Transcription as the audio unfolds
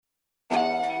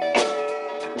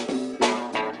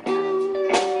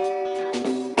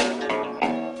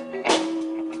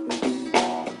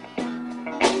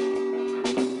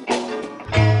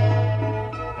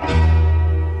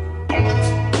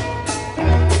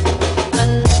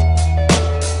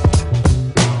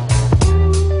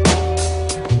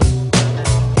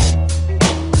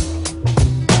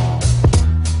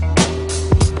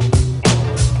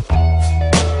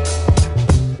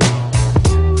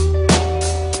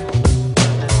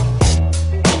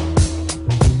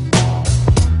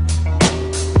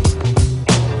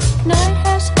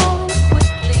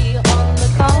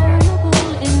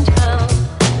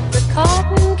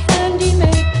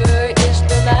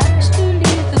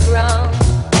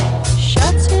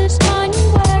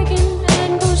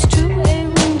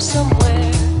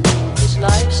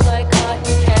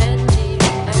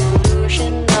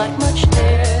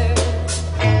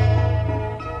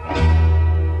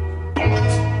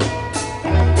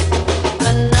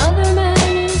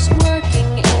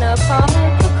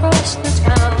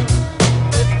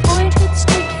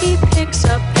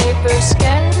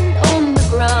scattered on the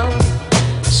ground.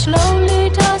 Slowly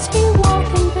does he walk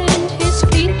and bend his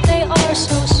feet, they are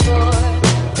so sore.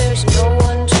 There's no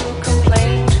one to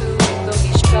complain to, though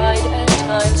he's tried at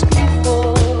times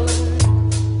before.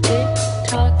 Tick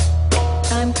tock,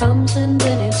 time comes and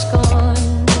then it's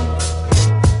gone.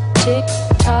 Tick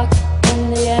tock,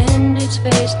 in the end it's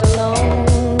faced alone.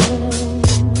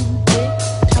 Tick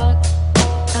tock,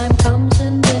 time comes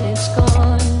and then it's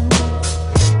gone.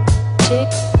 Tick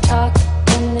tock,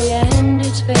 in the end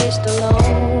it's faced alone.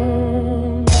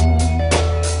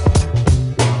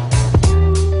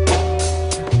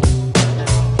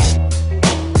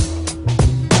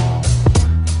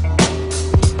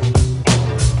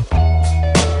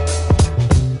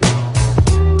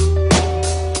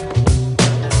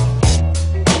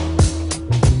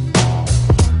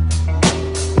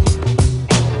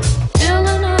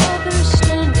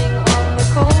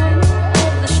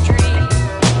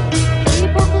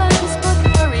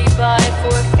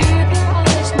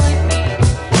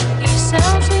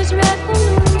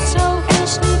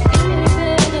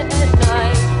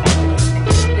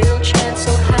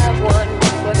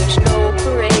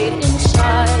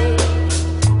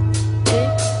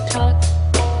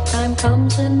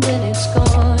 Comes and then it's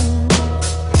gone.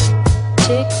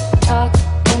 Tick tock,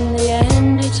 in the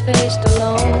end it's faced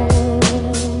alone.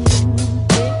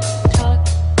 Tick tock,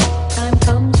 time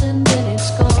comes and then it's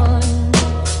gone.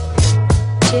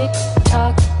 Tick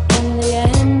tock, in the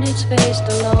end it's faced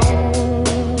alone.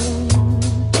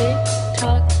 Tick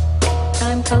tock,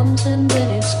 time comes and then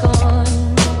it's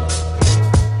gone.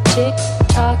 Tick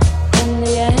tock, in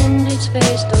the end it's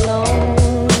faced alone.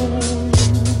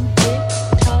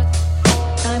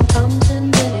 Comes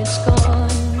and then it's gone.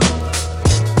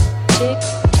 Tick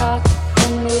tock,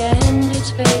 in the end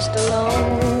it's faced alone.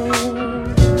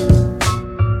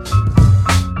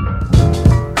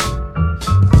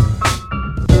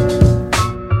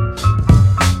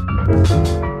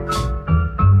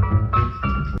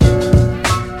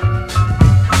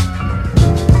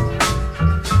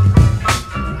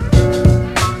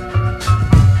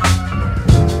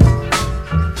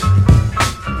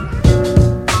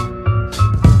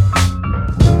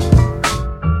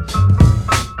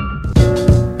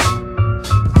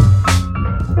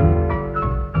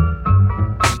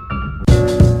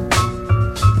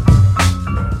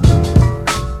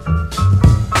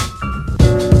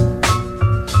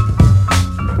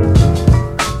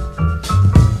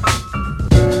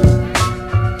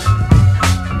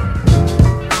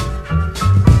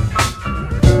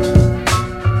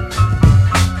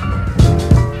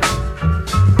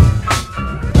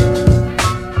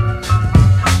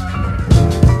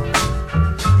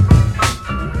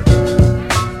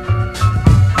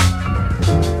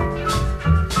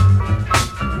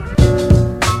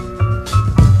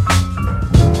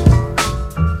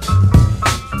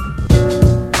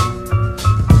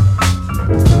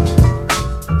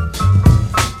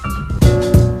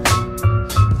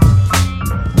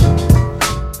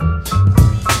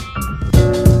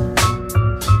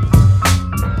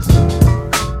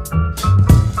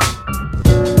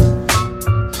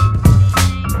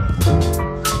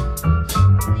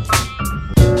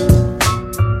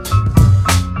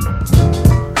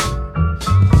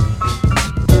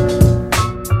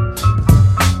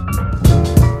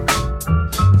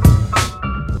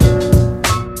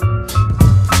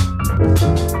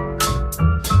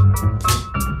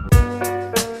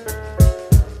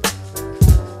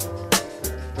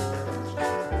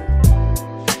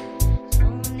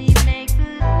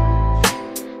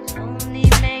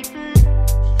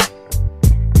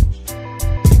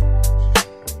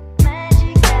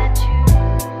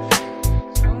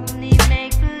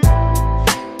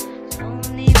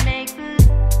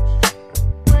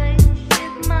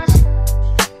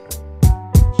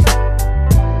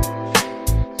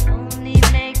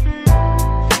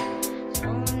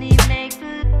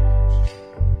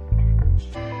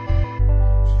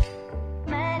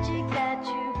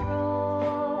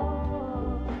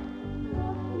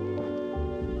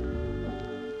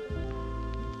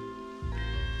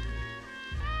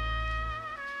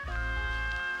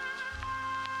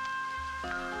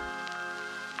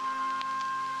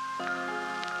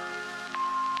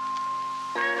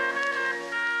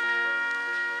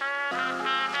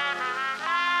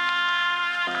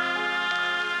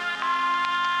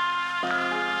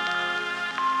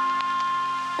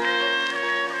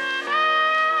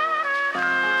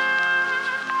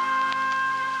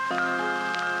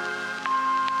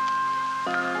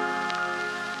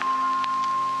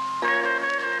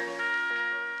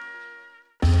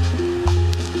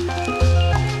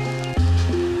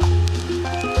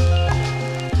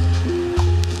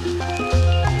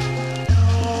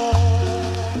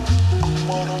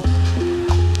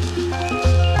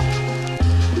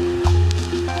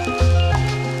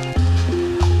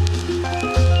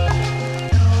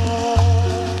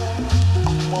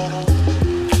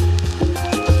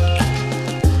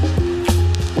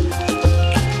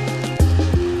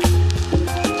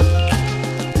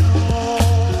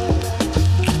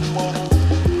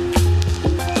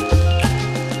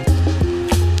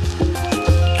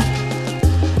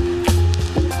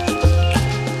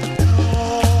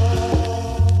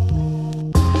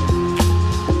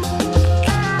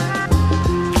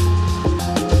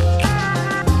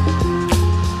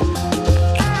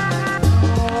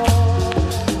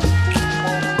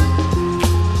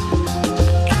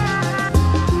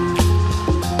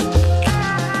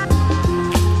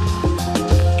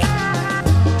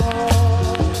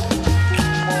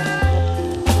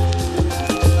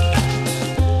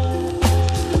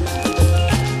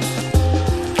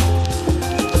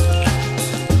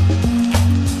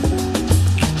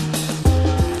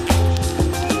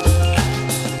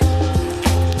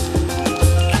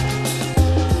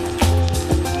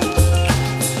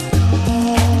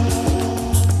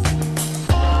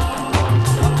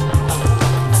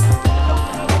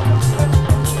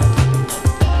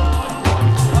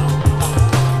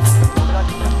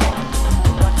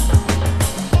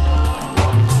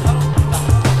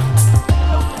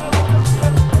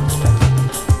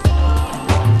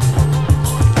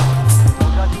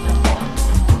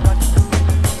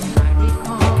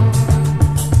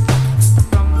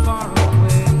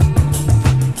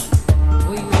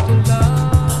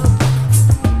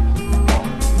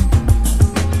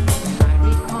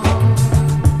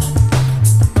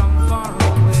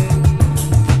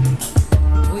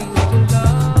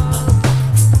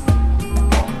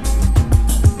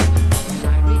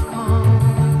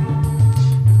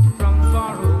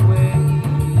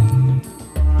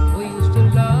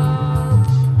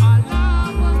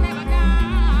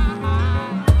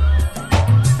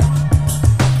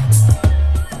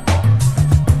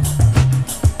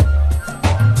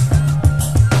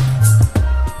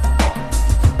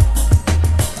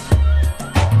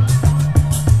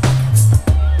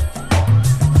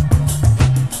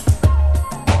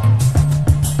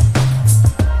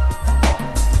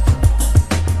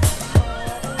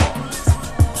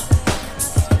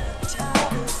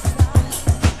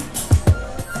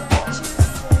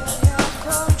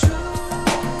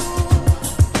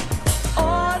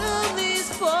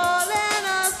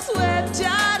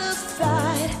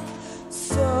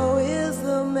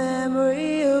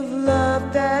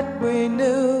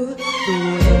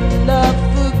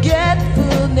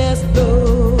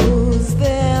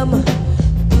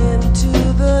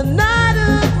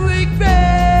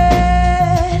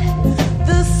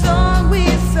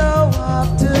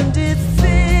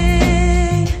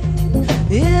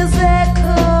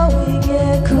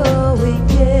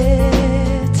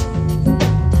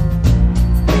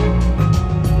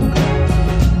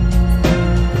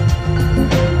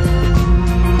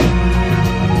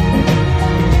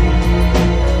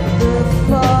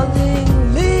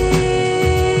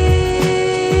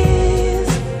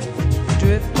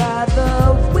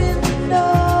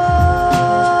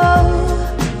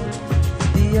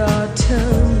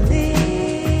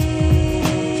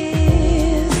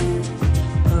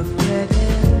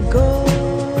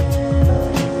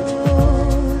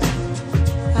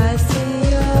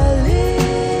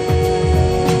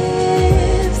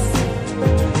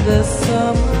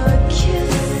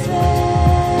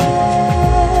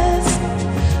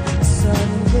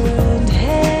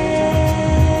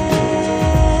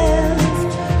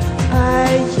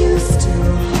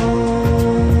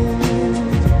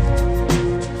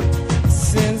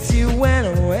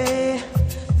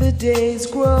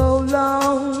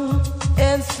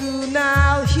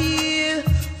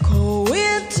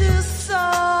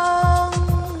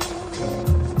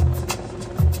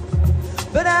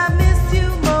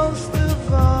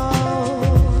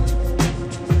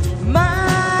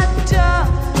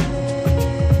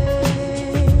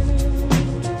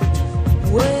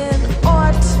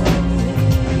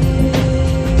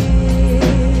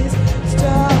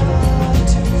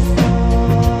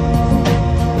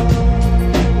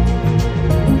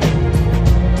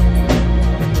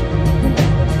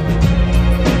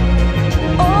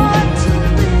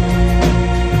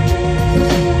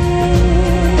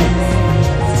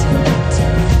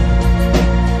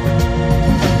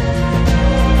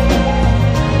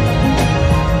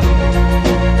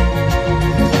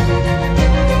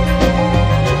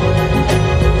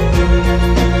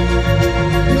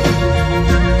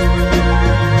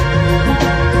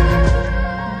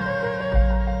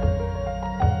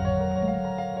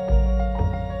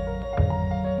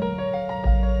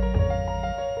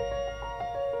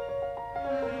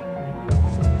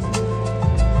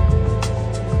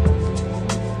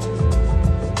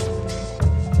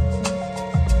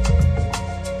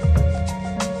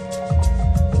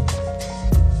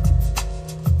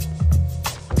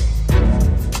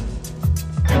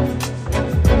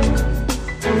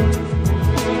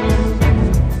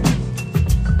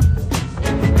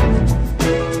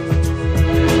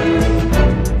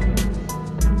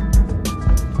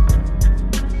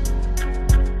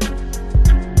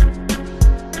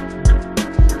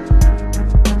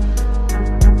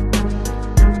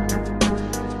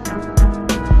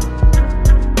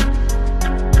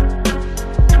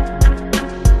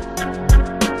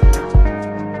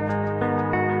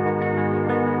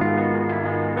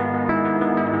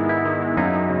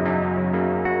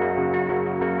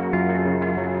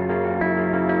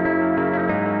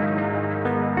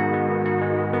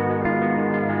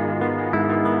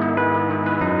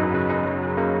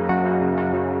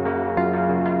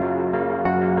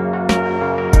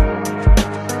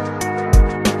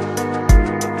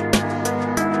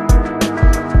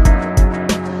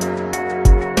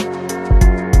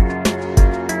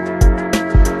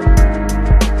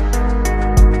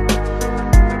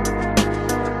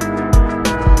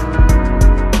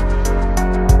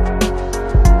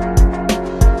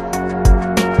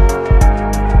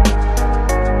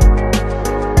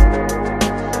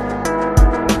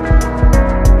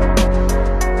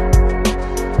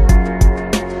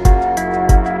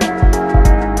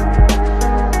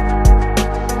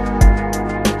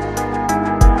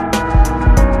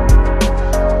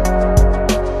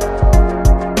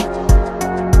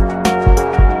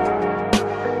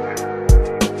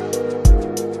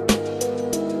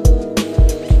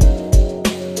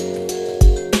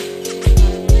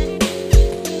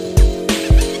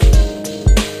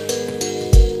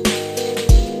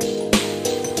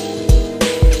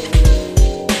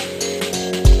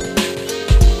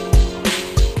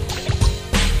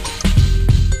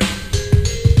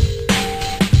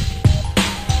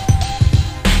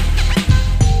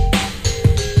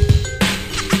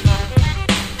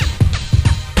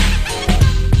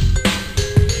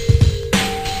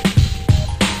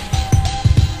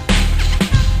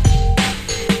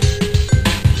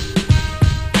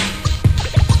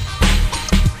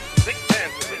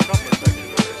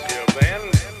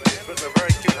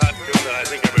 that I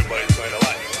think everybody's going to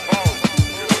like.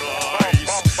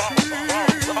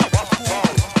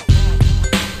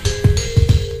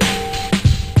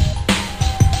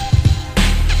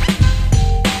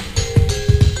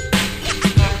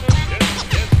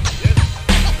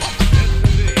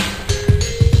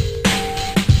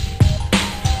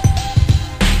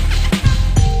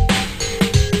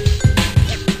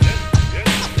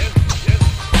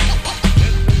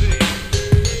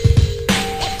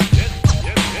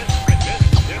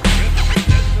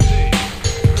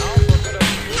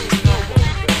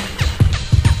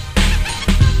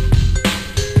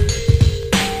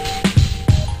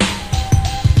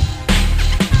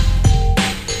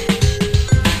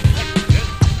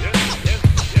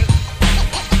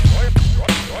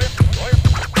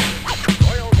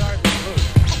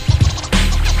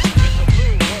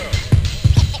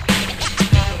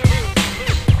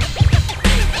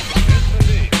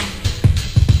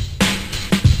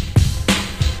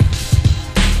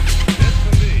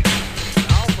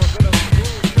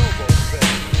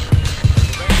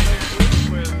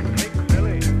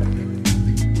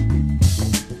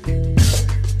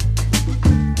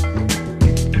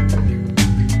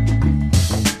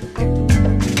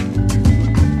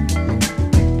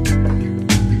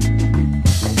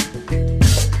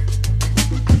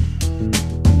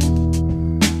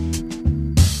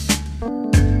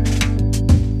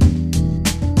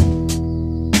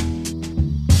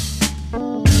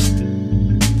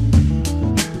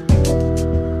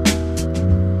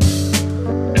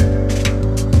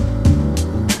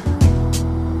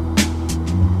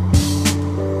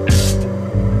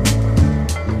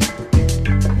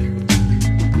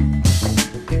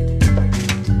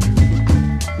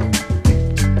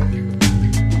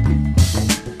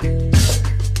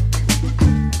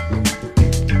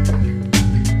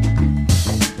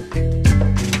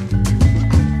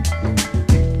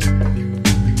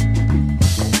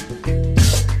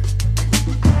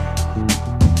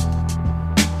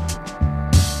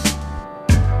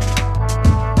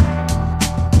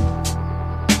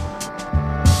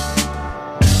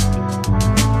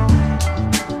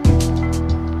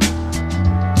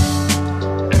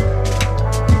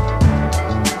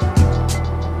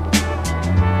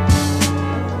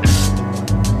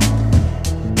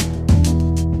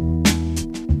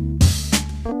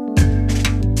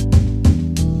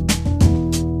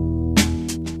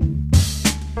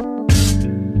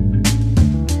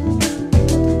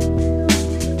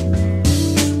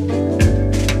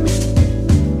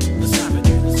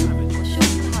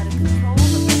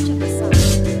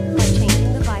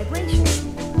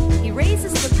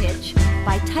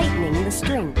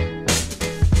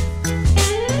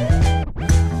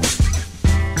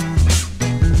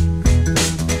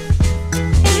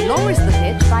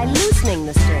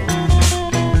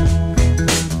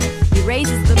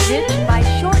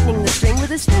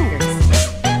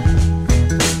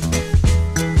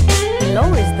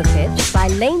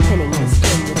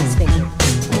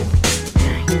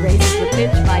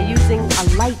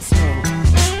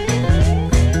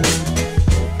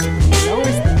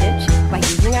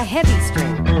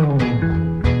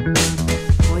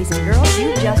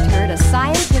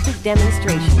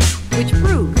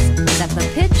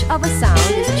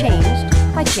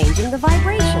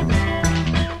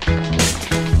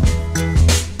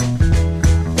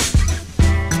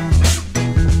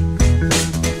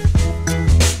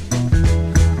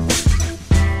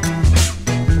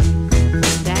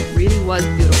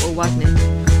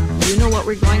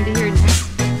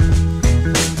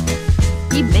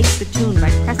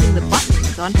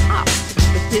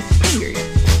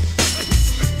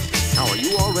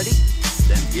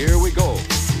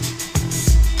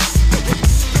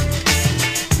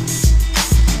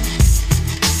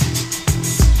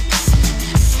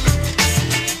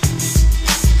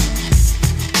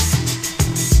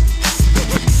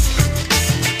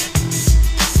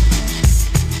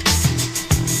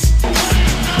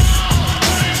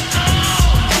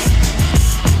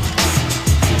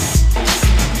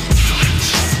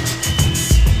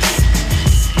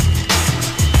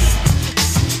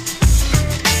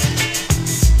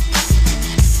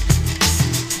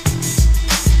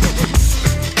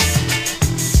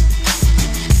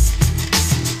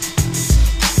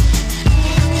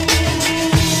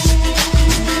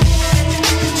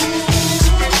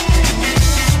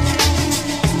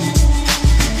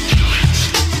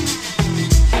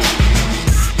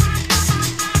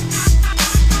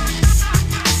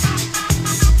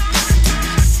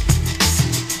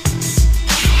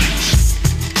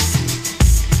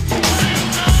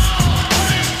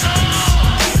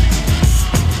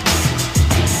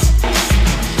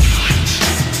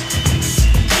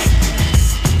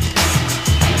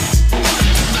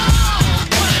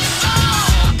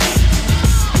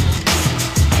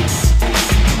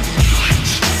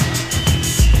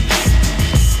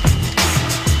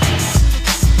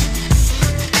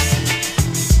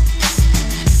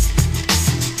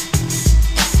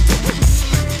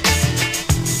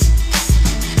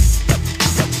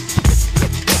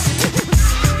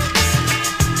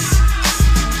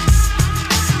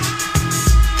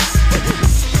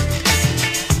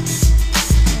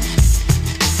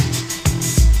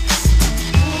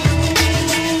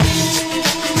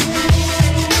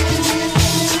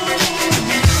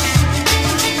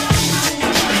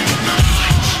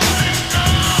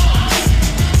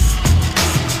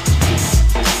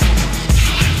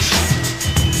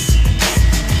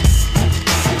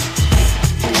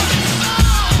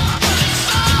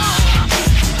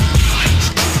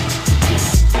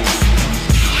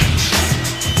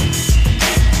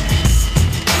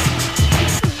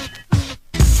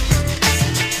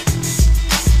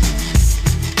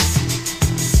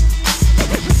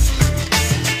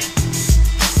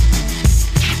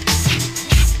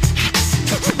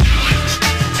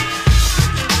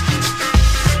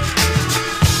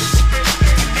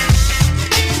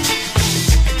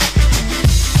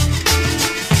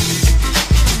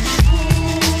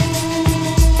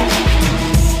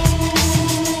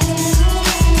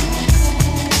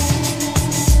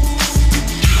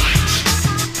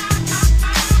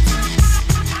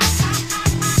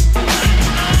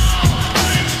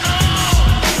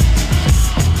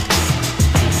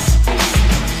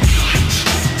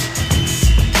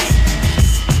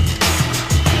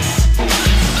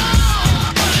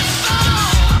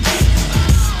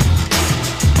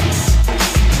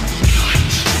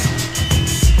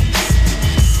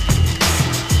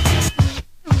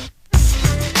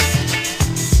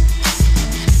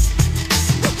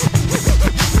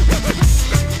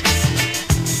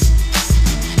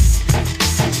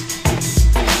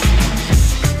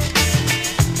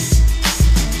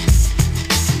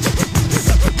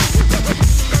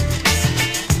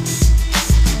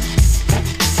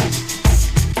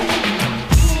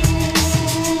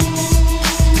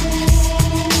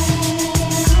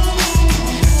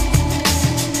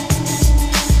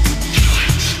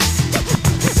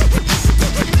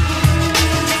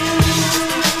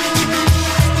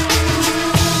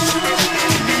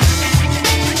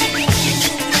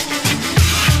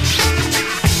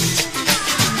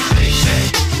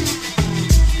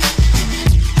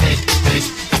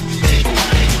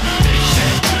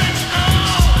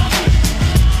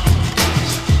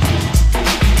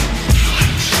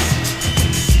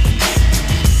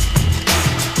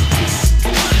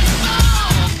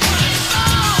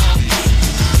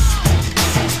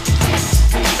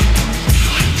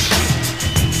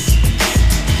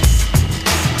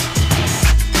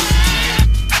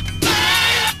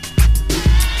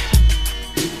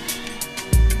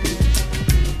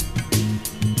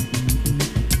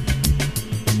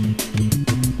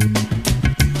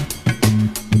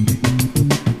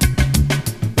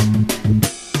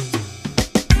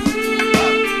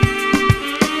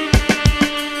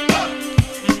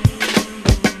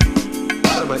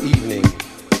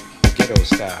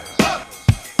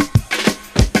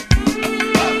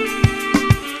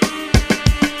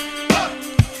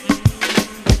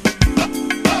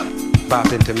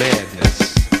 pop into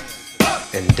madness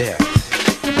and death.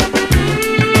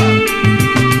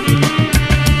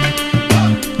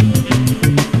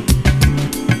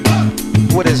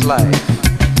 What is life?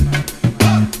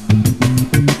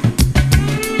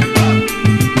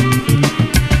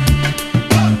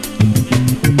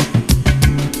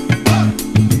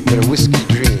 But a whiskey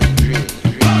dream.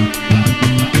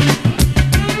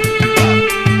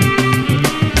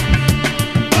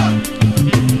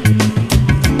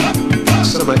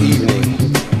 Summer evening,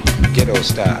 ghetto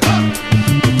style.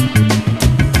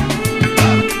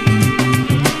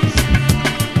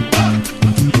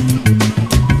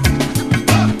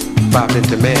 Pop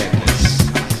into madness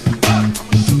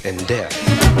and death.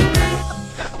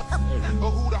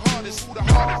 But who the hardest? Who the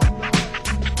hardest?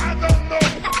 I don't know.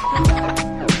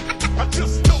 I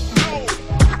just don't know.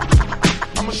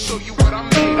 I'ma show you what I'm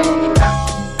made of.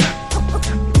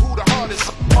 Who the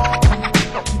hardest?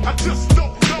 I just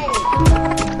don't know.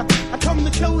 I come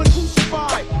to kill and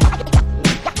crucify.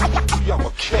 Yo, I'm a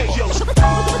killer. Yo,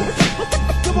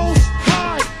 the most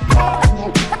high,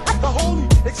 the holy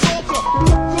exalter.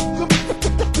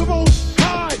 The most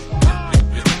high.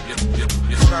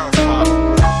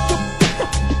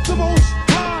 The most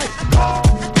high.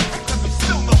 'Cause I'm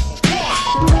still number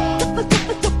one.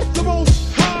 The most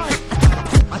high.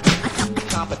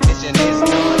 Competition is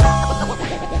done.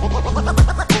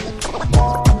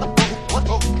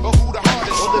 Who the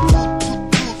hardest?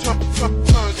 Two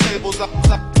turntables up.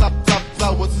 I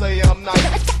would say I'm not.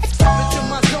 Step into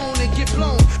my zone and get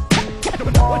blown.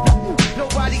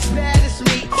 Nobody's bad as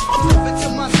me. Step into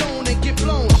my zone and get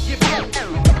blown. Get blown.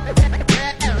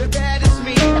 Bad as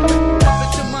me. Step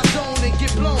into my zone and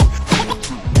get blown.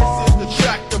 This is the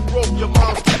track that broke your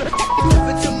mouth. Step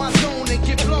into my zone and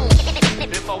get blown.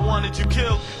 If I wanted you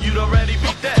killed, you'd already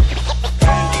be dead.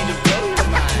 Candy to blow your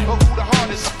mind. But who the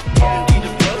hardest? Candy to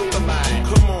blow your mind.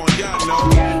 Come on, y'all know.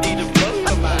 Candy to blow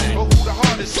your mind. But who the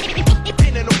hardest?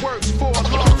 Been in the works for a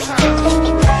long time.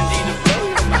 Candy to blow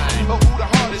your mind. But who the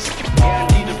hardest?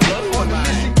 Candy to blow your On the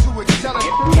mission mind. to excel it.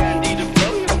 Candy to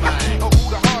blow your mind. But who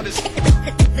the hardest?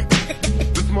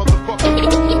 This motherfucker.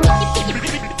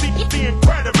 Be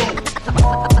incredible.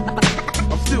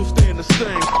 I'm still staying the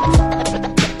same.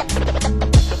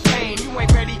 The pain, you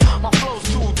ain't ready. My flow's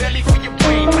too deadly for your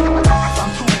brain.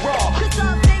 I'm too raw.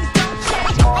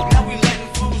 Now we letting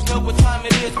fools know what time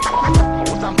it is.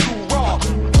 I'm too raw.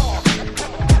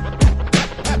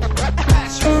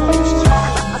 Passion fools.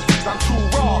 I'm too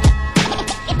raw.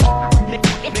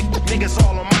 Niggas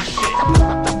all on my shit.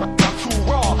 I'm too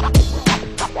raw.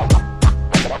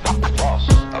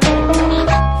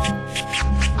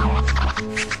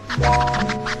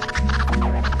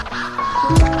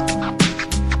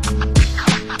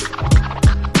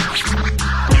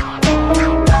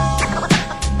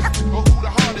 But who the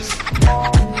hardest?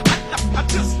 I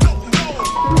just don't know.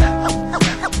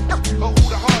 But who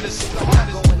the hardest? The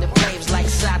hardest. Go in the flames like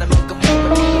Sodom and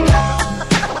Gomorrah.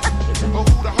 But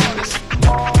who the hardest?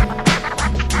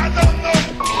 I don't know.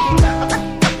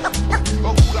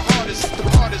 But who the hardest? The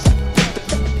hardest.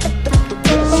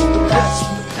 The best.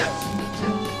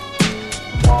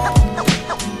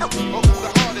 But who the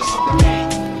hardest?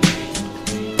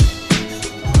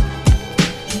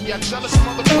 Yeah, jealous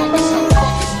motherfuckers, how the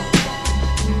fuck is?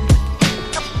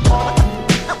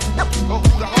 But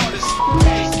who the hardest?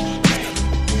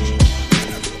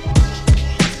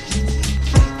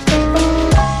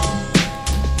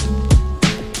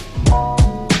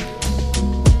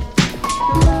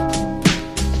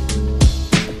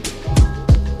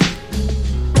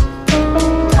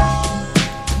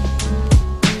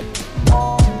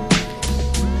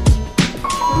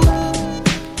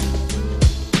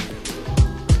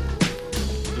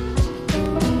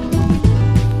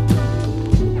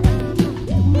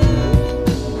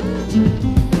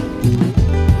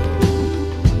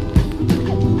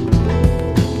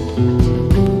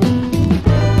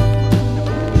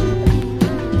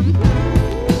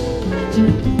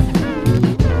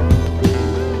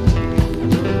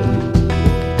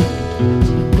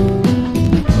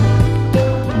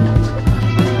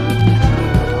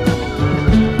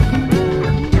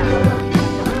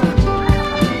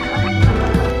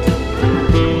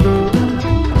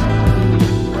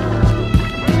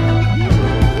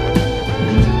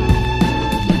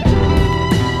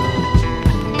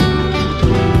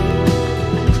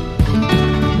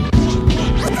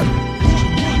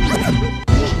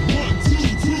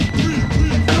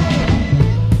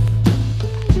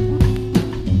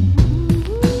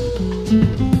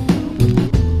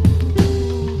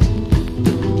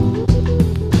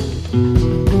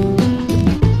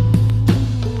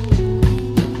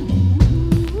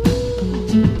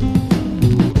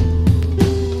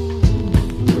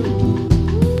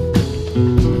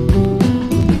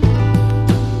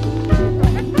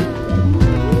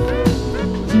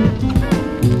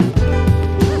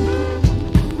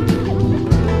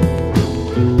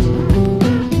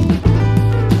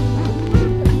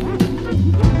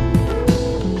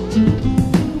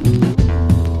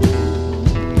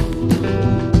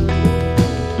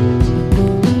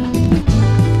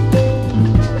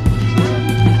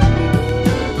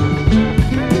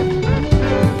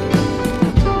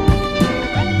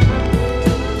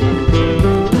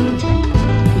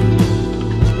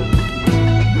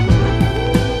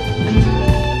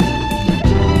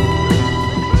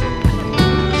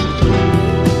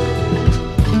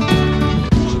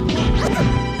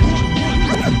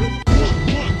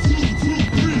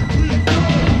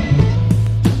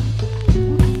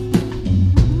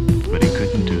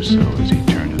 Still, as he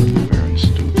turned to the mirror and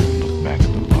stooped and looked back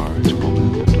at the large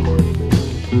woman at the door,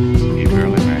 he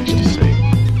barely managed to say,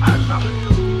 "I love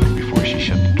you," before she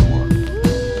shut the door,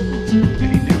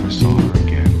 and he never saw her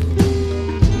again.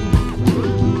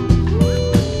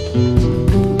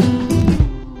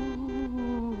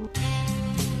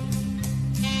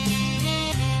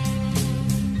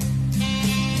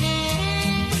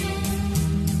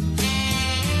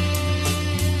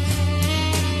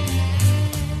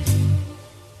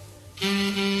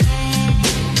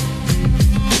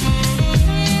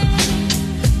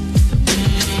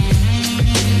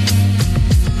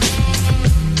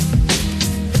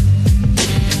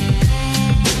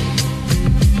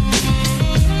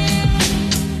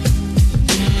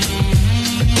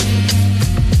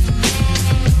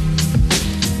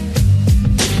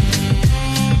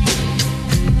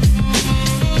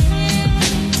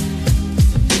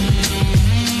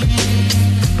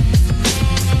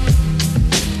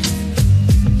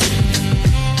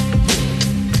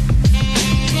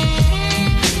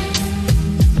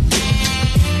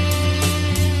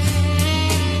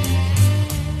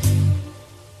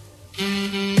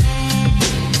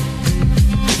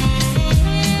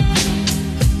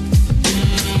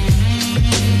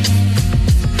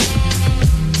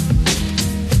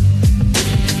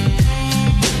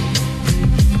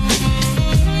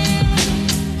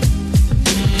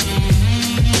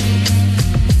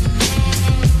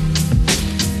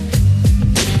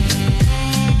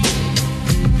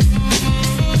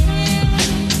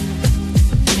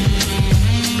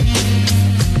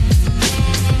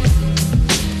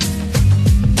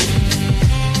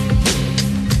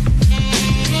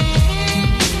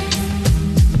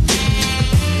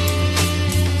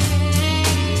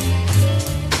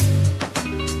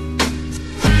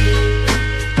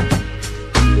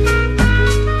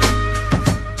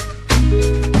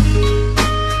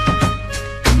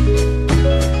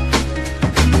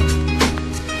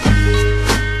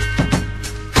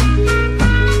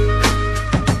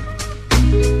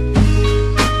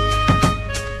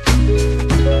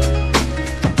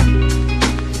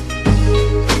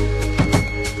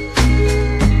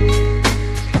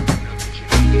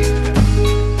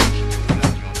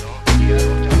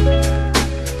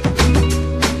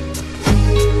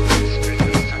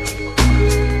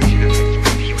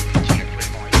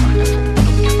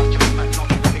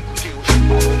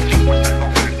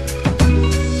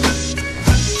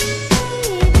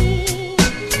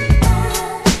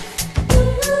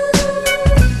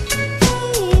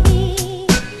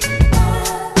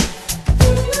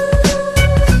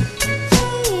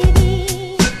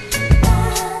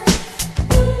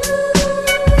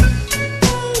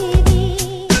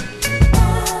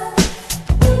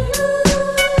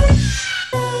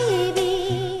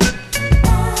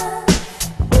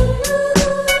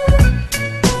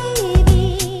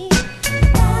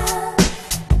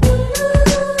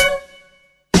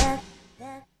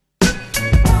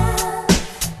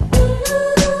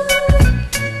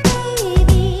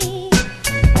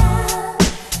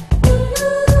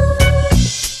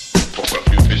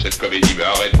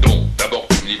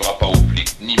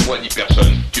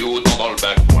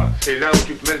 C'est là où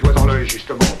tu te mets le doigt dans l'œil,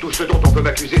 justement. Tout ce dont on peut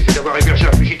m'accuser, c'est d'avoir hébergé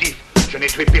un fugitif. Je n'ai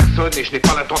tué personne et je n'ai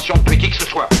pas l'intention de tuer qui que ce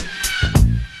soit.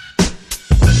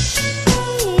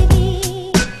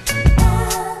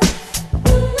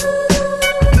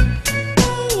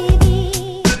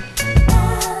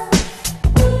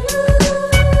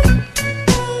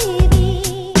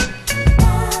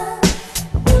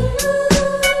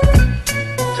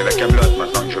 C'est la camelote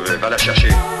maintenant que je vais. Va la chercher.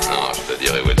 Non, je te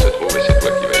dirai où elle se trouve et c'est toi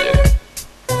qui vas y aller.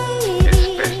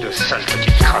 Espèce de sale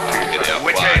petite crapule.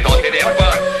 T'énerve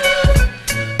pas.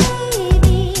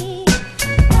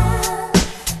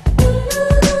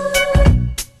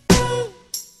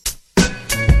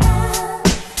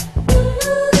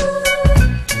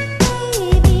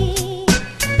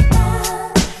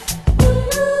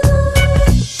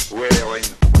 Où est l'héroïne?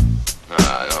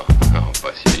 Ah non,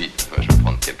 pas si vite. Enfin, je vais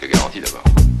prendre quelques garanties d'abord.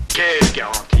 Quelle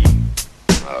garantie?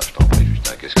 Ah, je t'en prie,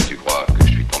 Justin, qu'est-ce que tu crois? Que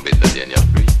je suis tombé de la dernière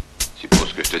pluie?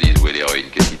 Suppose que je te dise où est l'héroïne,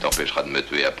 qu'est-ce qui t'empêchera de me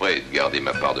tuer après et de garder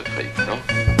ma part de fric, non?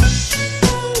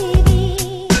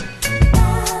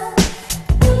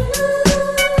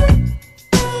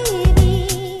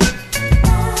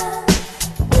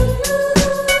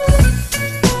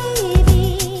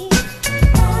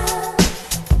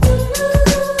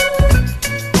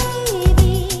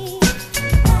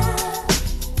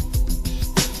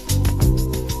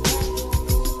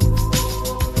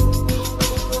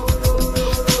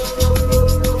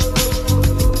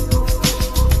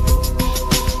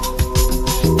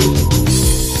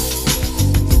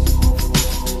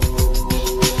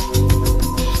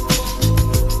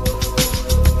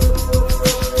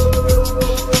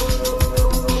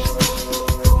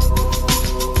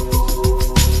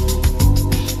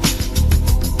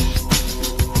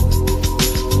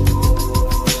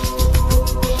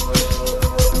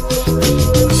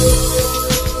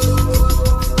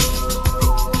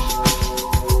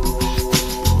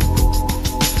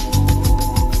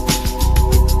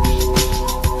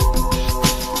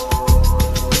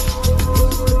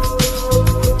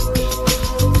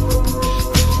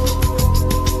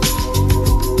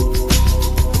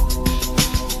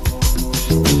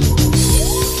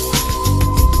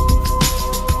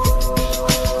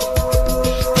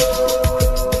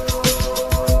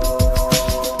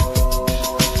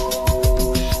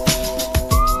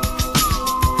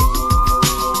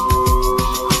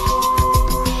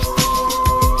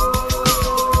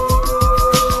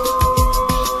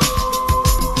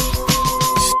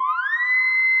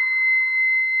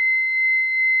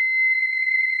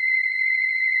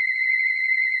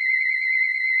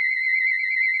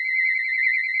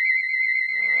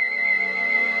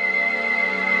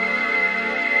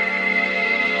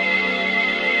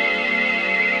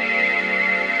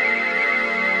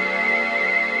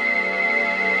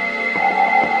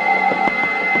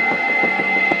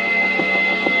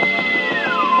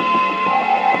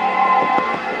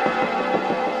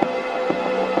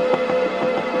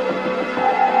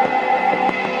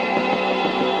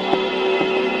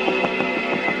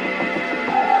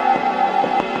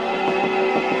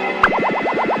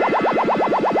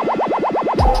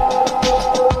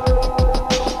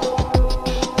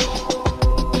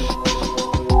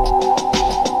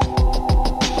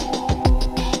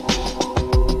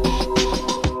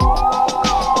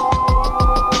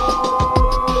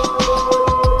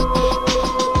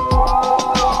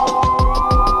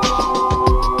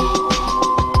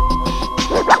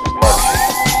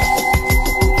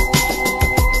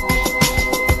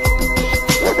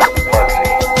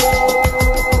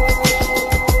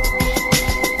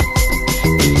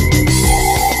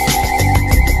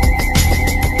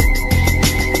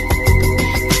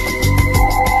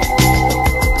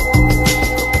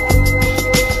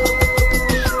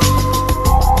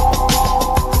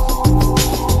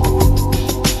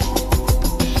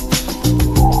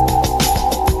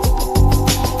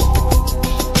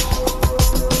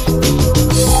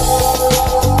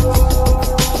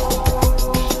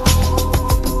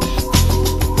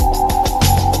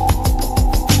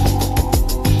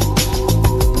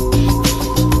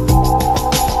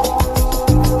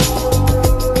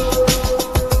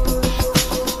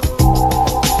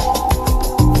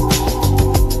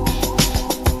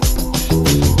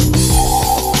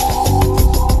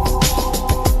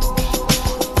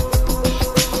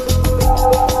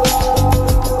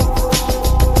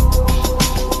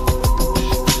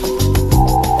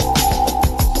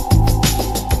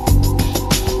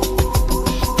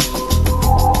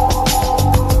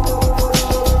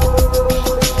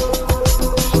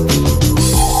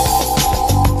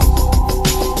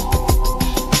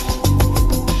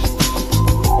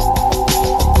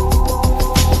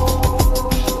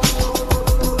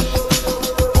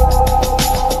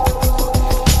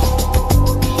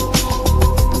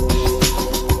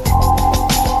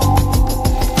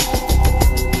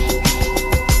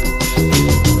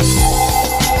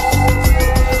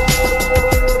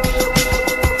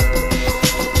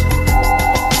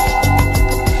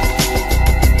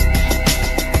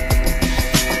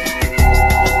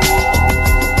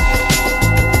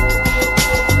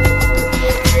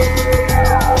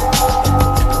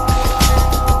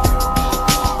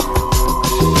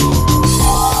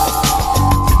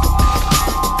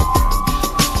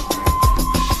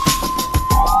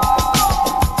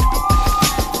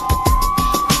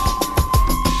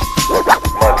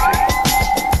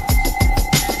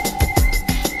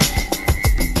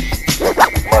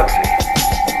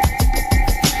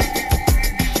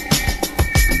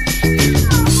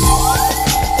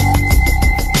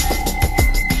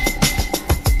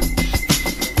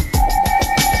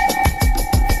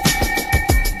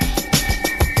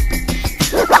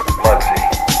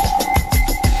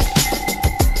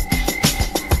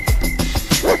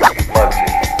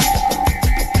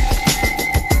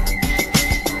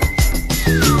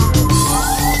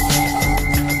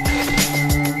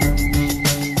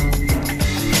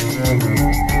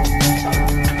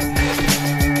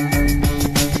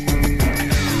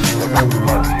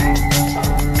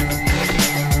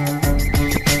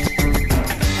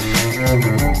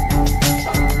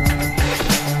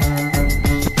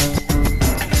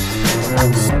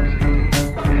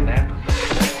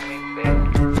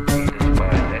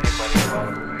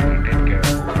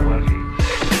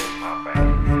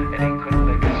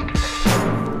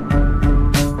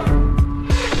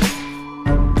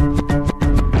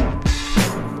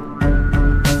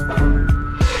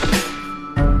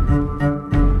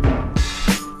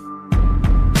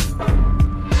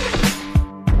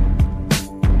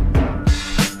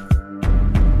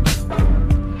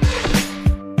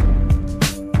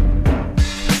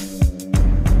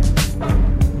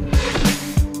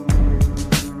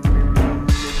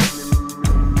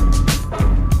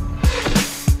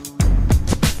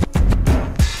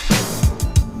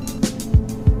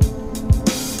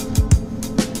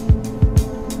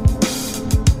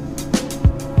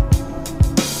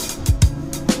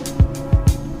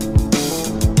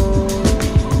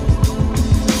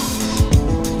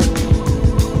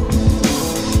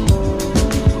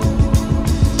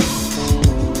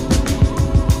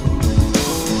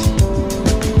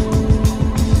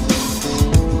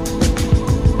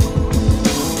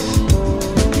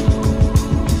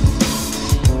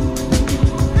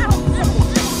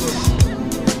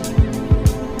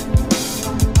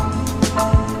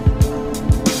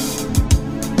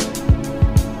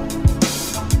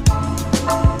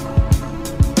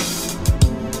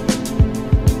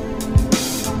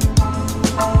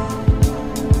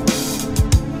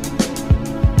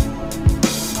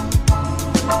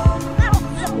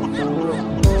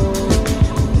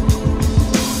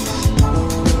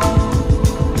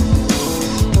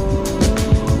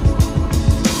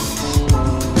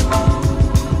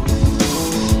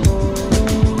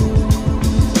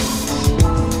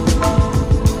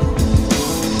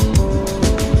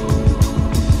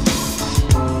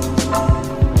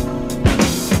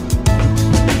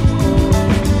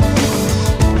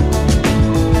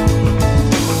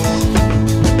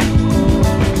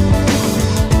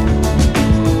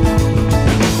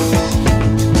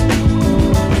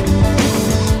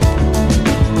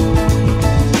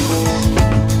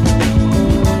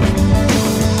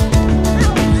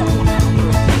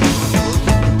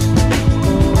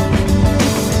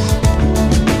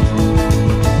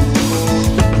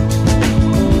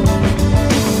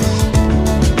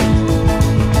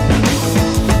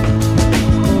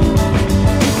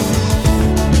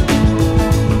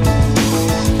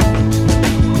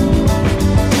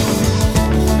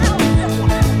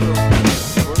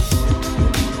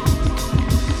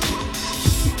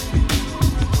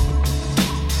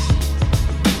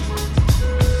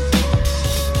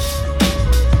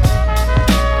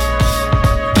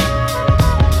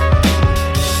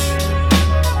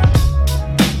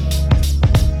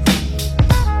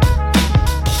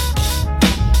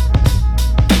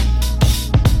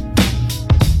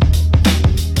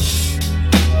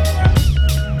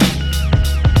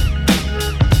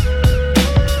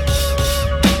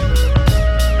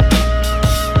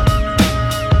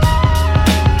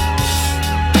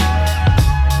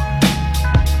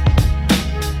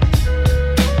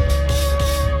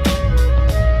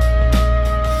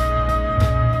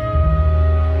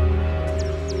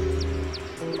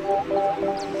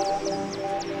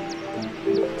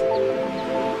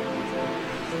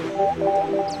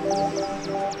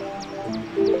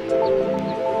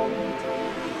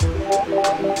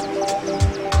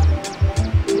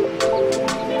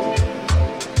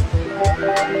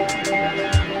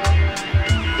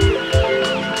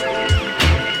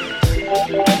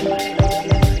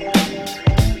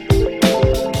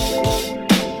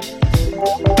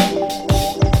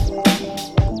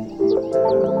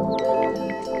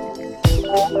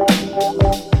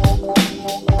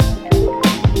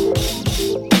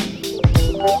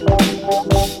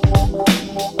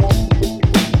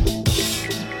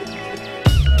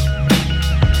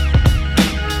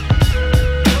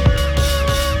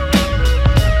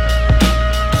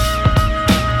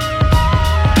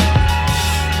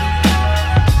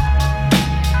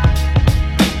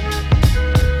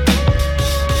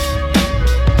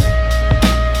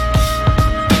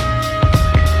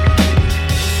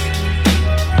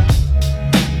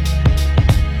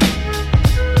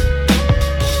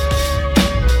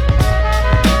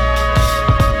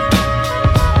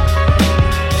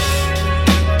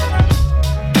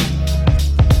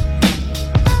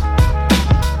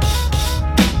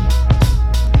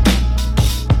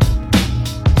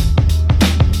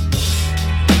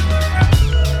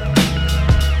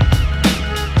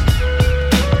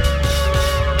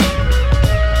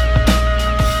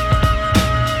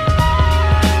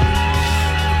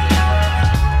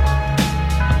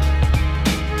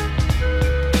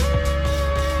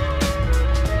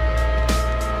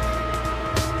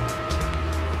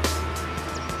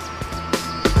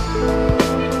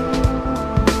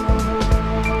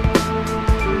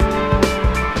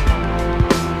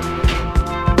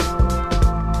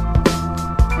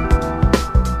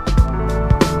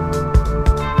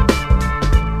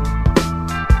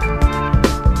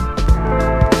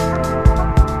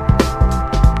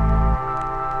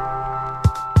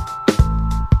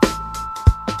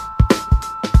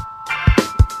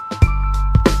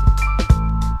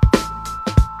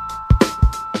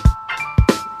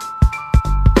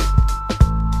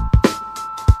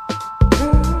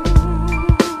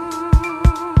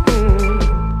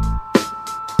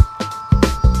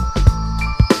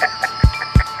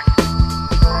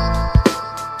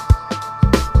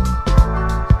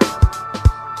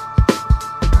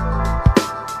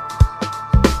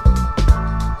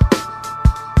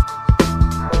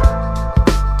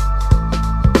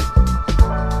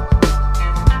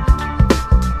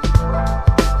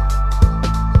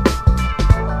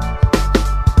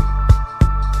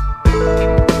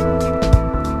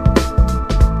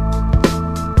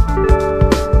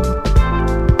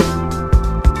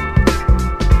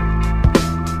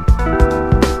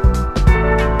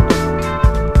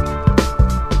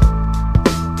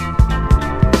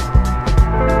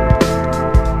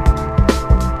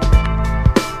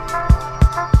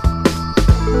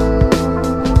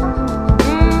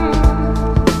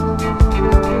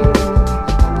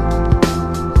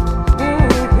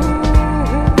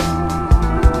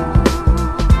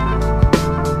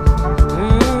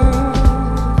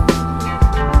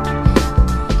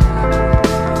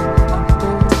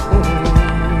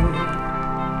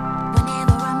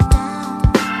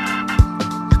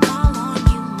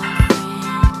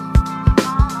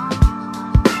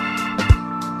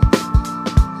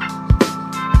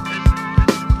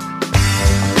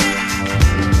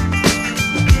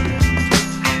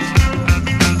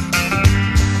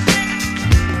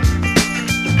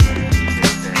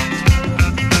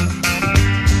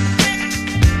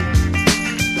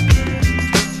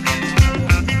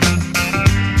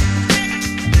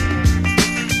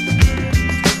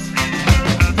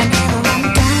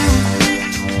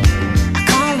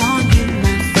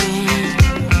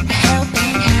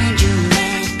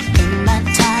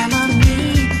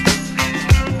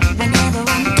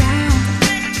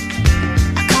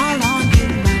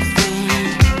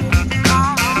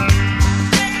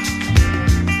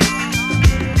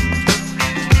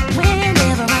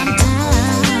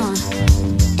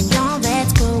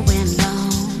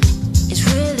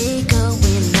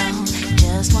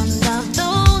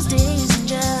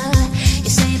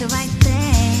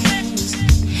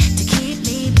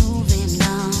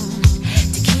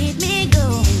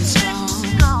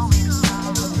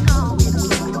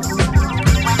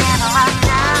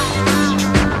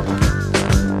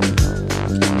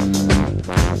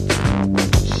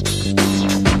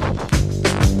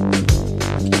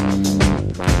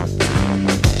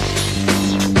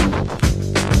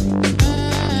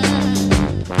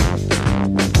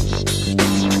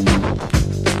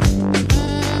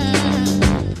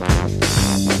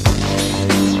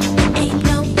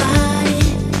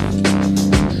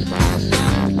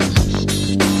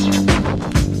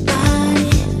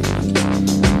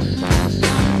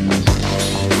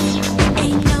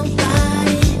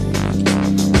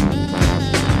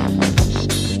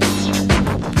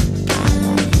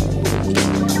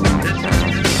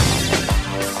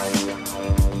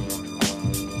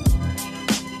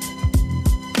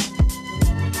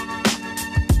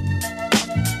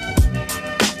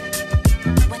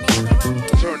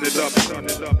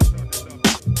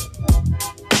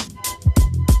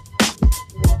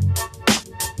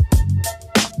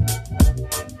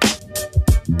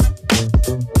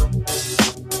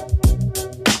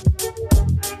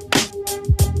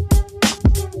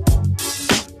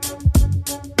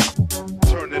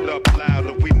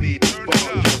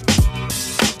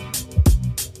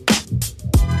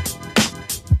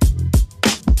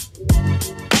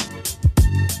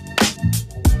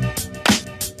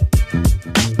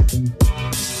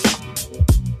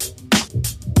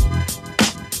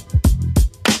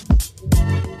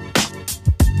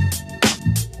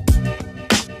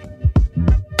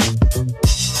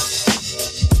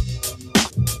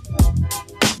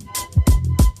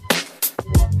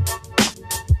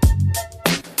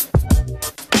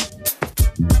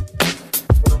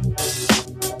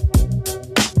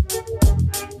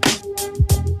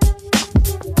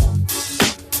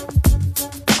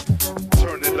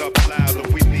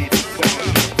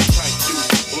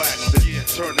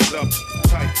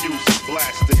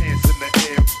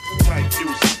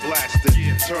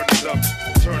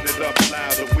 turn it up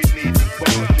louder. We need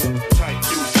volume, tight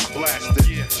use, blast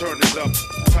it. Turn it up,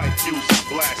 tight use,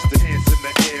 blast it. Hands in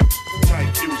the air,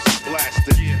 tight use, blast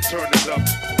it. Turn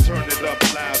it up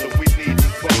louder. We need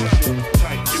volume,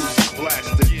 tight use,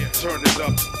 blast it. Turn it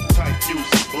up, tight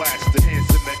use, blast it. Hands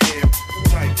in the air,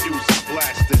 tight use,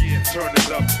 blast it. Turn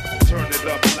it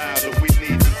up louder. We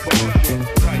need volume,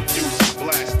 tight use,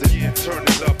 blast it. Turn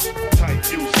it up,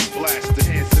 tight use, blast it.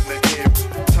 Hands in the air,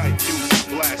 tight use,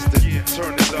 blast it.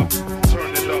 Turn it up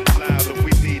louder.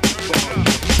 We need volume,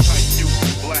 tight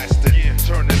use, blast it.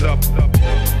 Turn it up.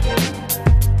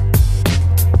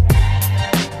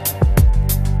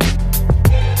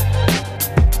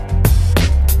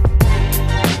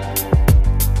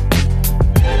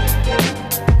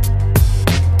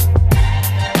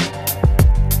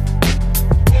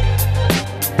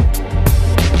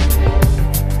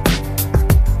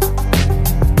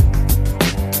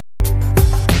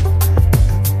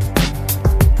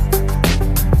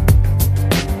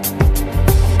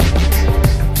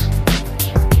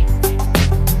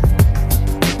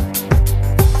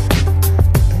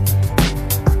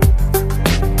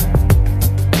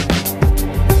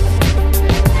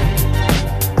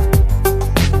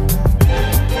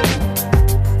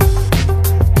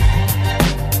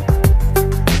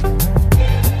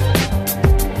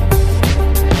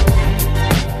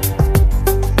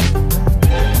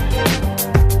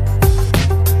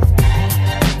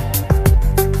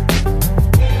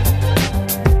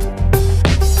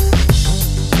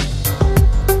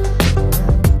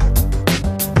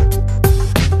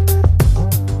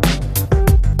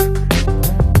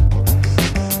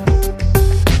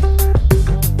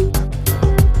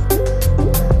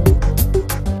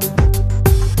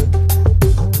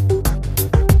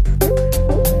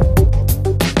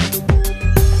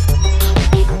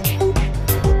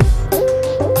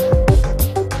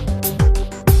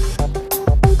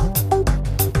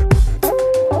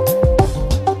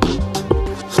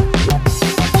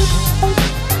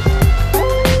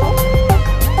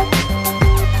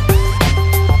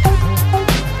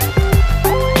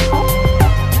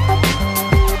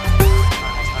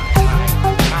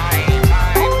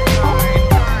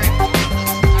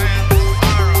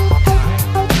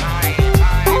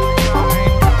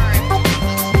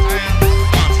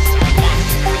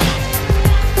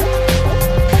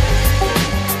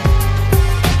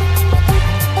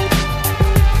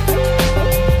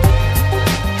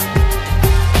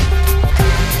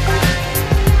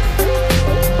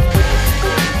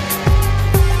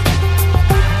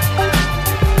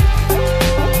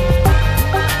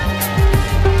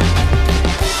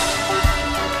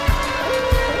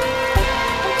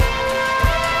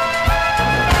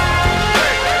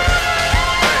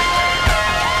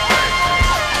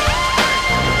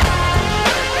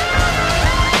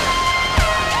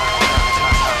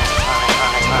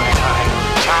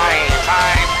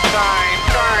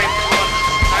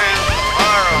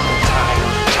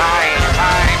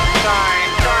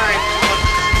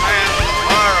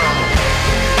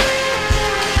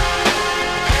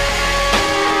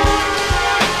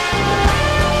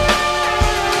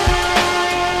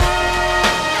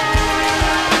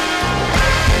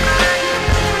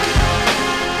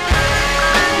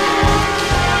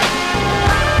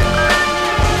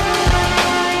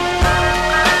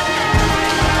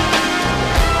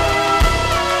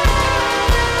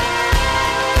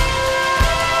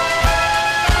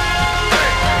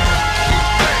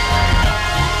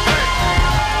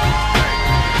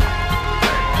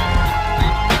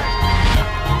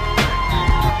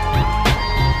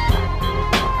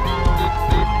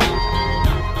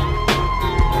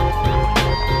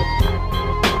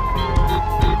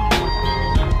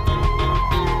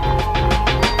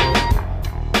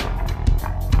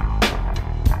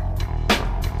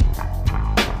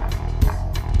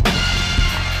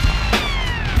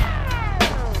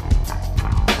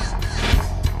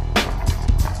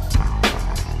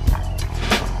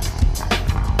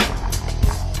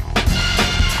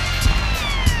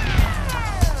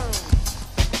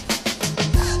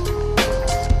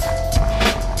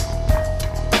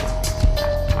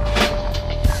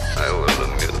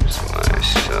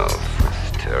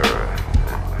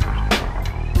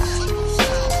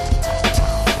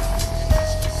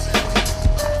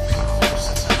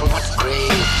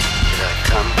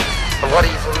 What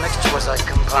evil mixture was I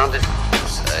compounded? I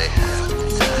have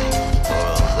time,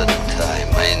 all the time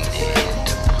I need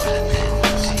to put an end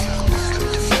to you. Come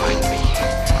to find me,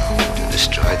 to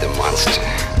destroy the monster.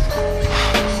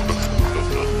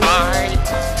 I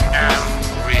am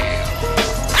real.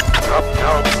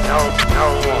 No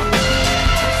one.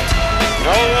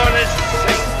 No one is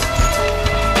safe.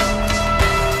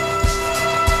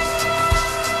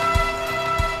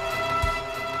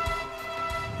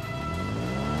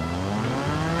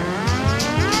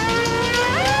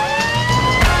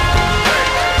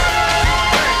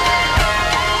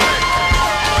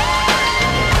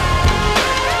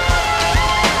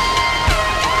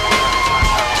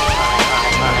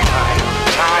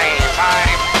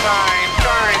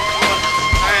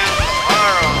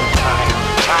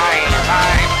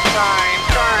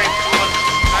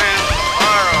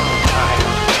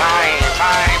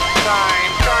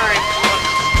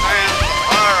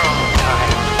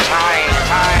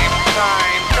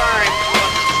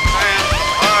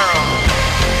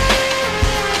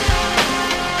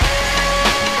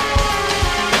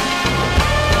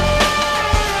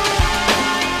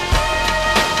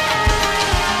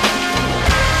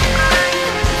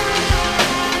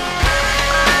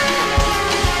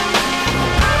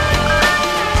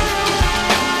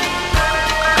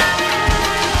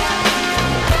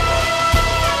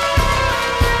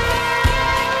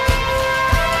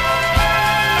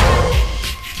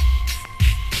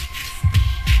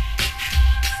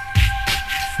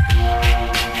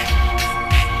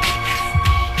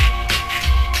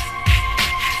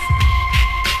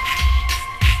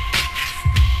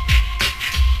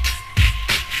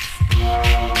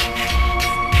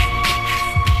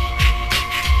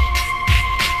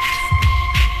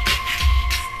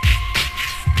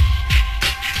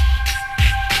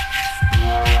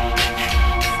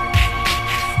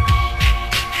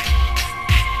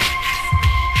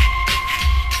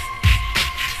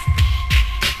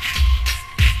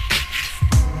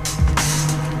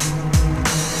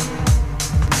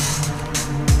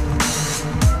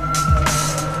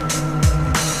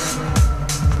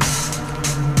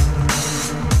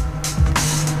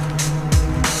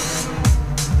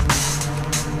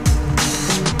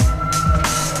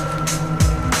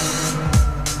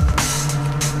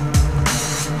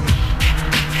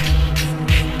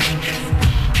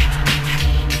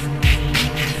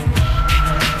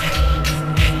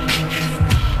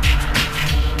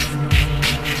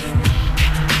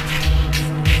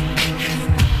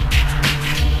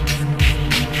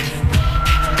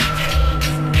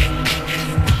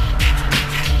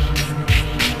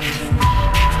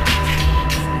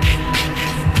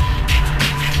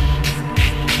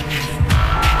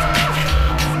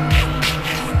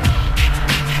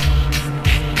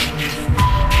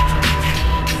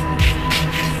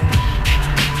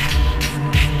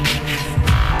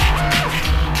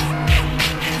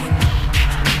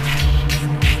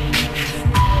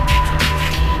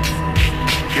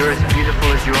 You're as beautiful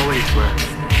as you always were.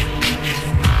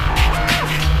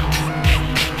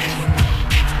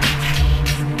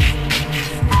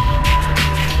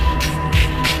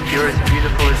 You're as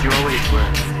beautiful as you always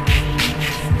were.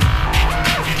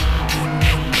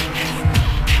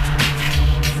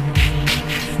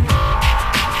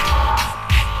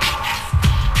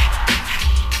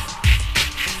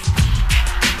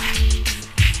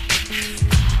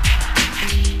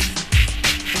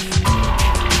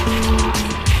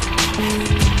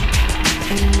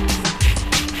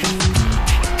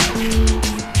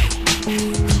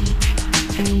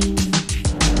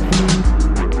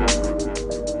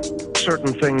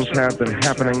 Certain things have been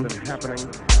happening.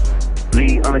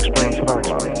 The unexplained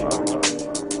phenomenon.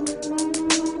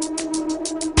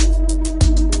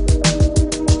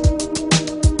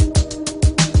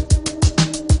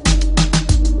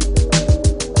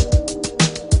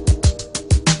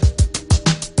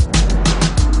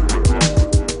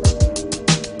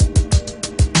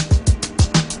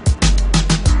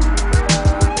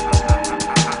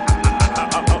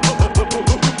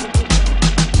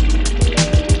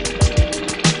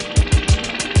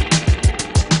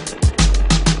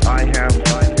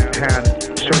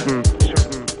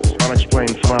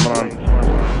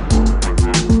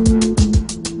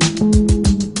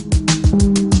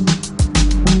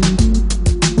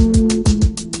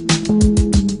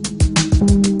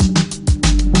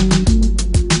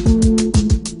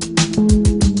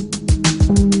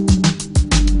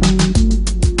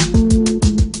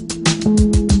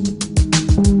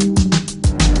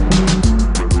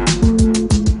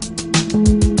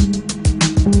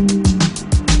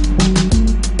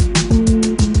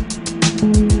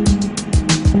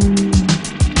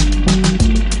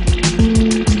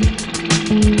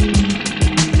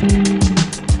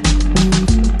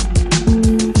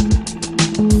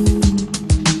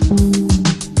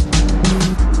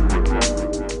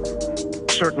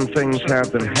 Certain things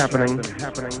have been happening.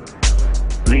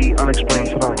 The unexplained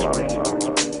phenomenon.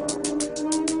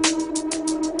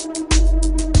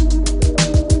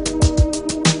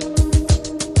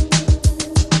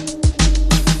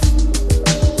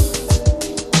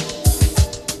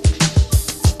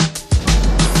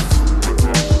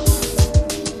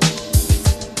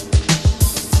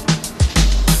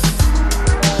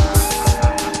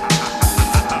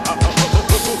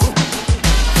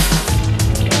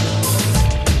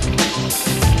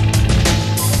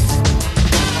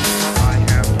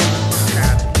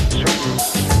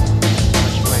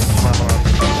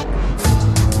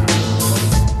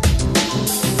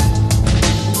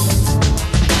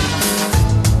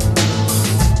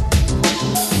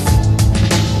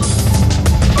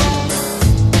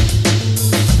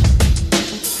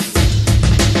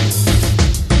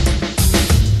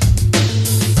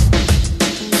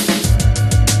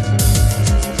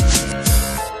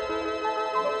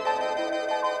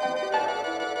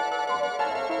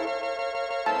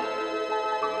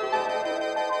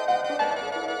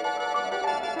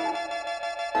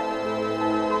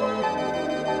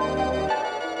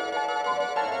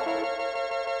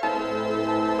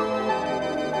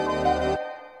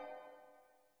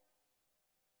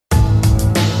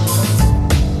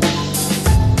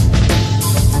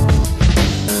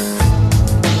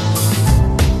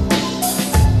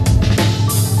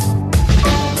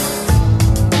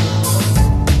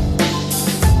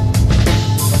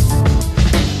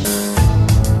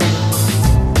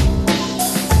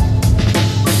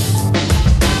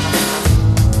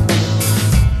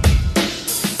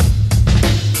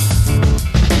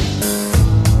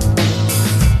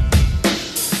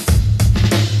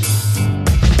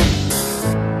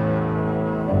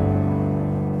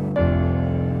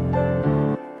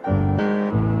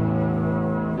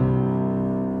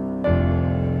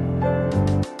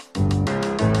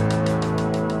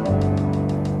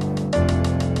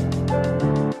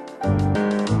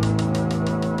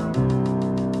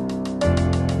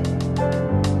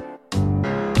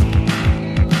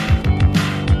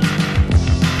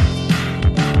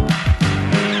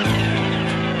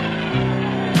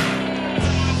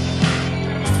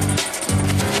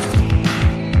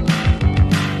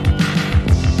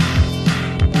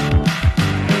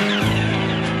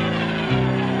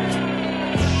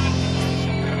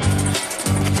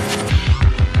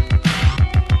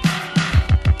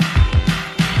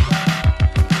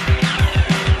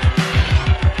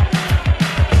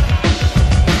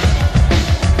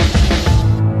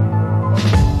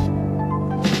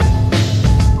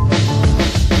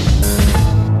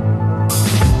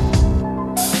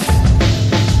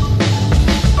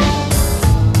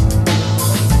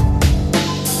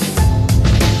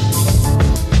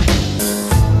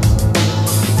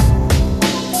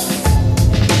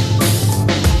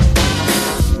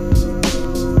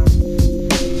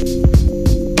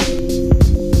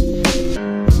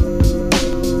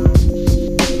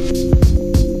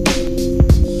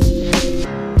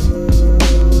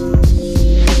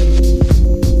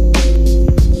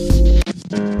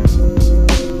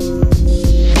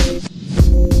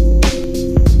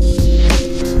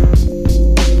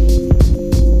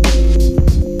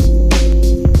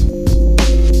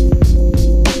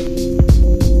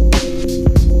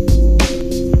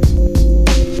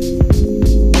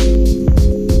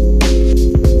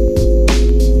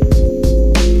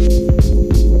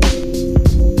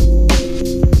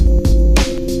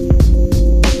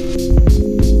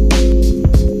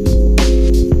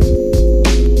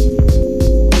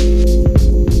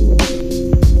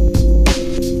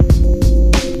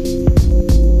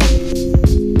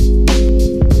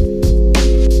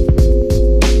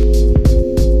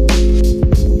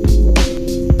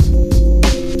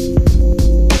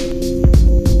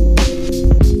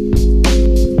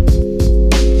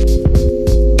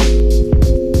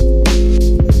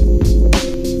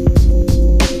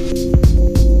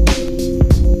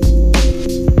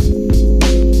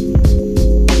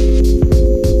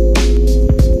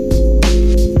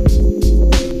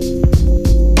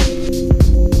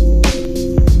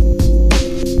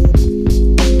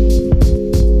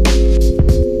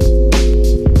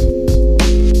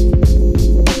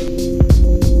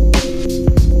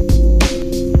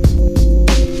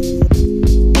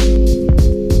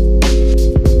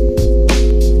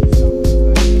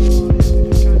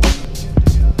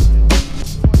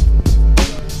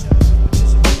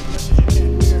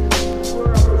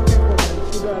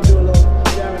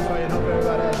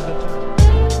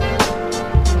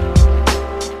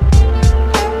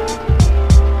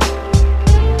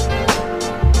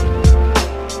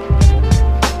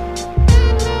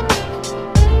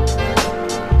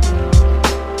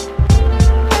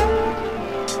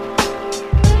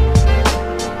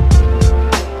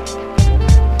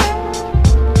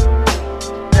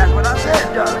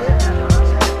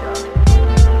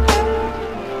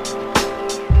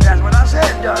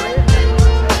 darling.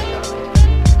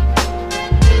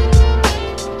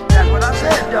 That's what I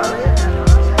said, darling.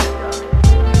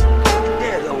 Don't you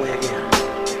dare go away again.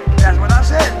 That's what I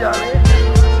said, darling.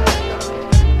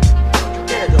 Don't you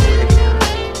dare go away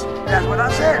again. That's what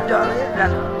I said, darling.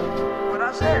 That's what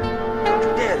I said. Don't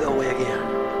you dare go away again.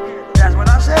 That's what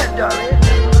I said, darling.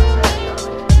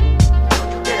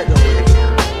 Don't you dare go away again.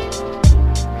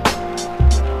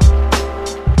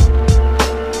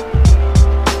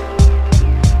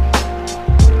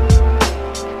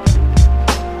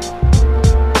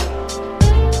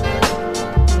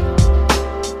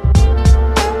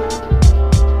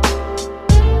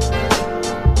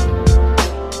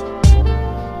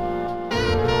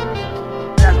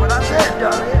 That's what I said,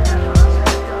 darling.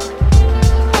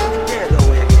 Yeah, go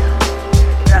away again.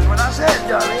 That's what I said,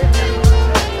 darling.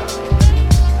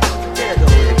 Yeah, go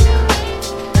away again.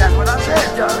 That's what I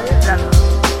said, darling. That's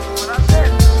what I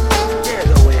said. Yeah,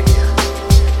 go away again.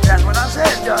 That's what I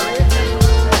said, darling.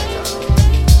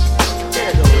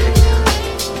 Yeah, go away again.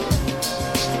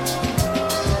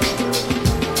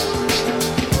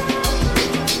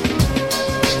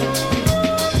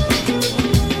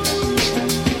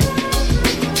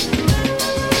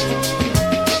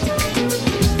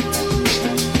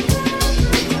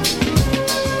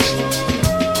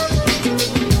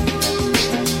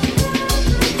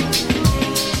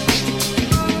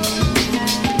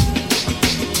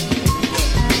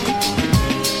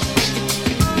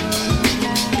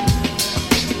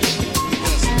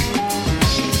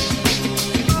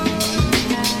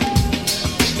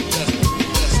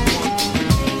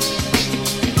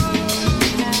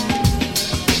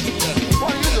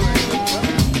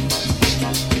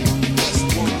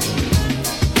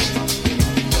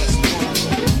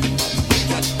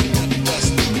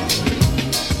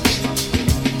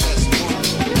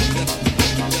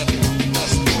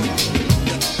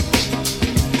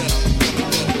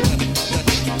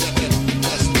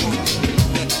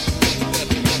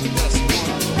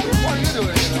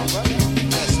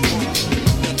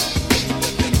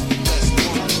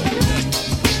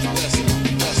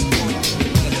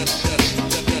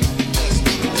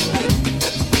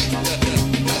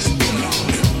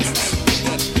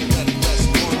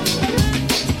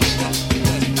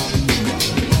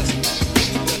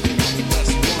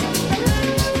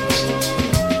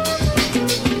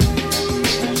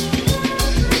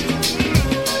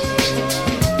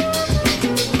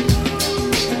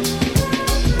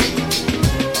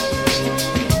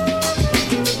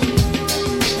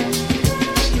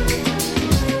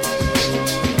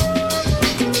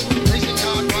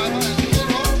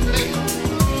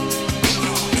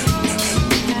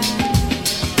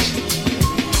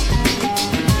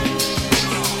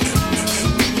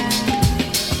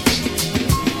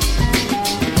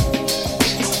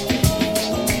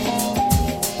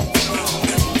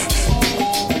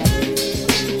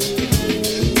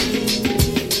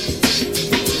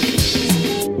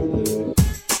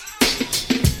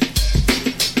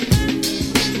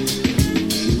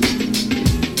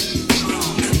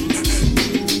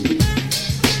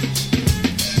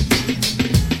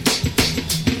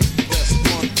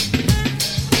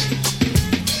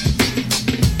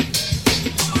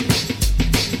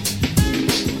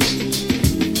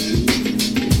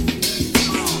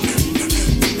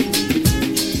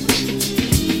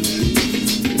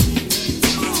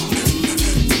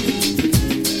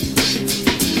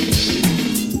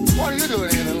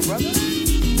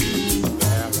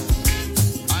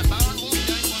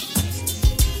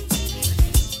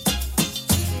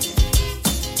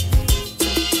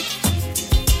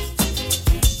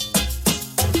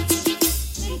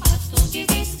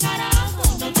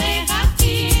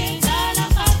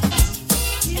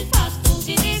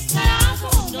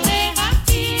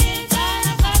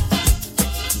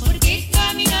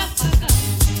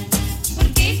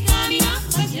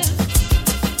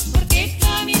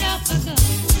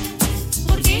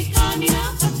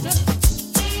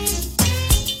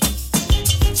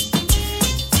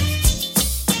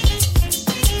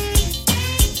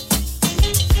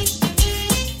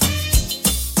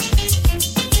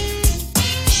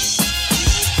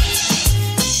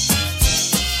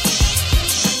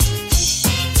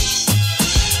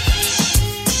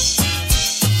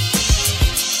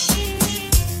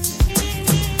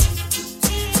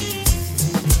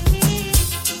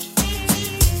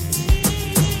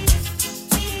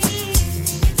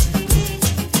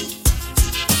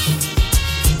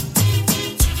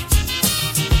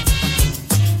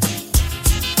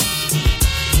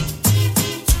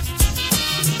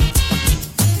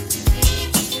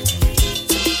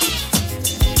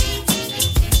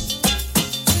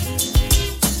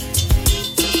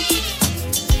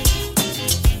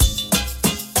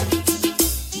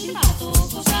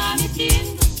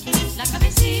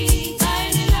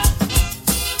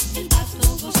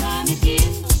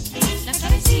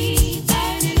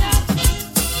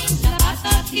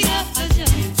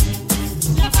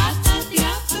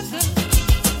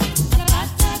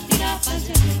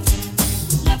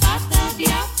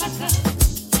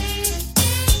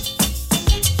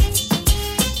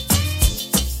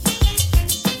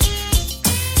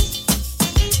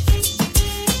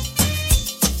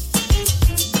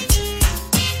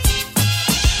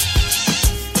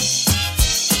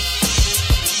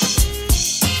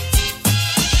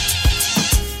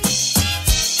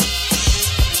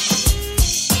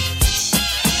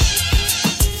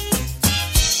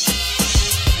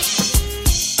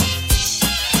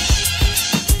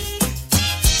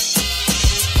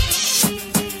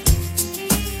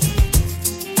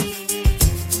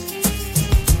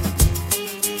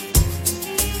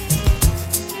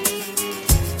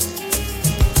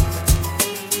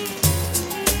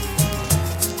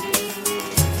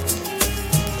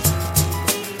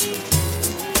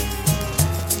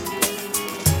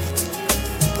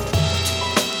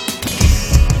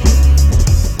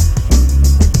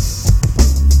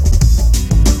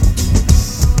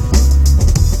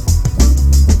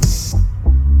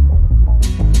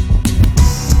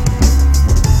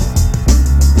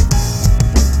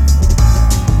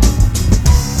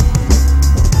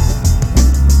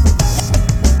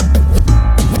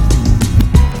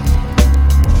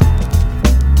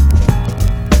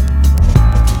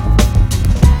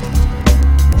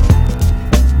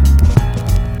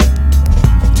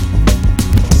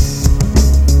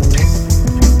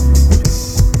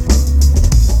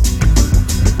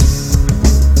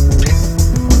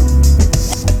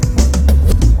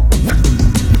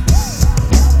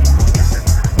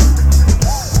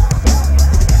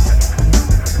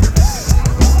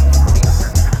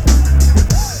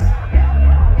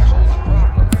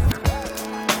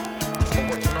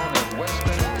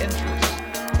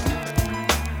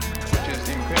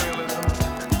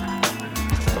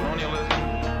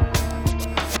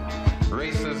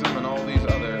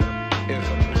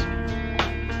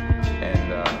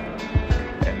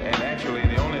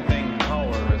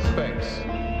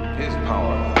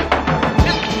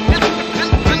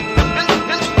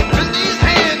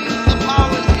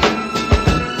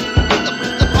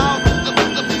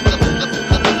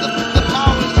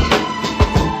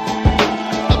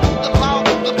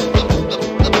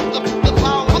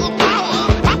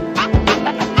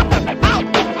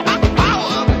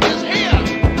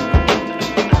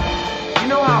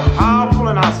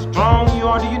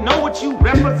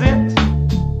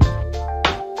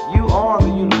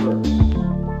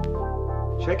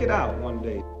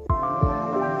 someday.